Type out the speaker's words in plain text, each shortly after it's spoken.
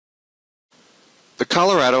The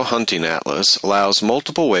Colorado Hunting Atlas allows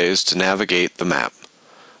multiple ways to navigate the map.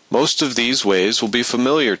 Most of these ways will be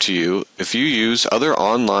familiar to you if you use other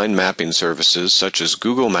online mapping services such as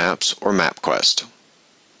Google Maps or MapQuest.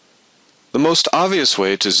 The most obvious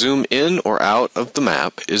way to zoom in or out of the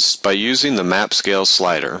map is by using the map scale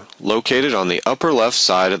slider located on the upper left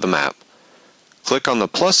side of the map. Click on the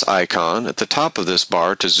plus icon at the top of this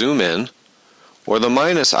bar to zoom in, or the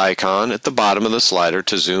minus icon at the bottom of the slider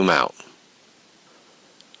to zoom out.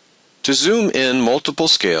 To zoom in multiple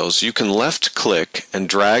scales, you can left-click and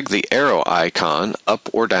drag the arrow icon up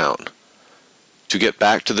or down. To get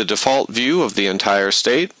back to the default view of the entire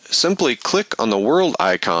state, simply click on the world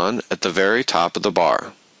icon at the very top of the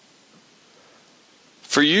bar.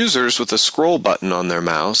 For users with a scroll button on their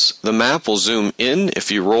mouse, the map will zoom in if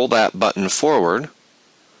you roll that button forward,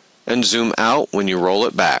 and zoom out when you roll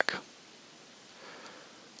it back.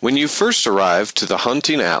 When you first arrive to the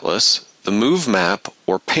Hunting Atlas, the Move Map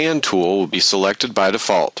or Pan tool will be selected by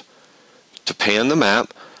default. To pan the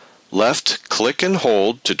map, left-click and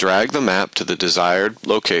hold to drag the map to the desired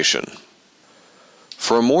location.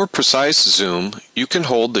 For a more precise zoom, you can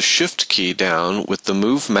hold the Shift key down with the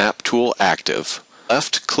Move Map tool active.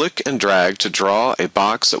 Left-click and drag to draw a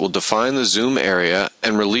box that will define the zoom area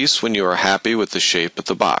and release when you are happy with the shape of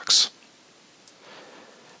the box.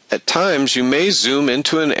 At times, you may zoom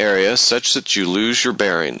into an area such that you lose your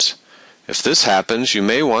bearings. If this happens, you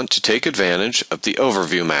may want to take advantage of the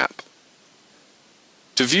Overview map.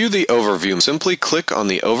 To view the overview, simply click on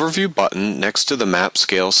the Overview button next to the Map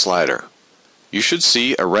Scale slider. You should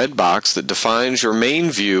see a red box that defines your main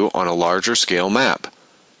view on a larger scale map.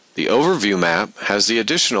 The Overview map has the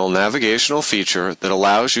additional navigational feature that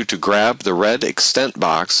allows you to grab the red extent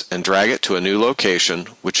box and drag it to a new location,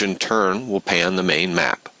 which in turn will pan the main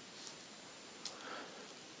map.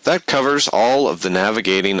 That covers all of the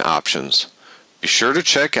navigating options. Be sure to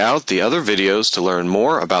check out the other videos to learn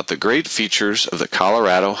more about the great features of the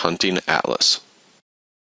Colorado Hunting Atlas.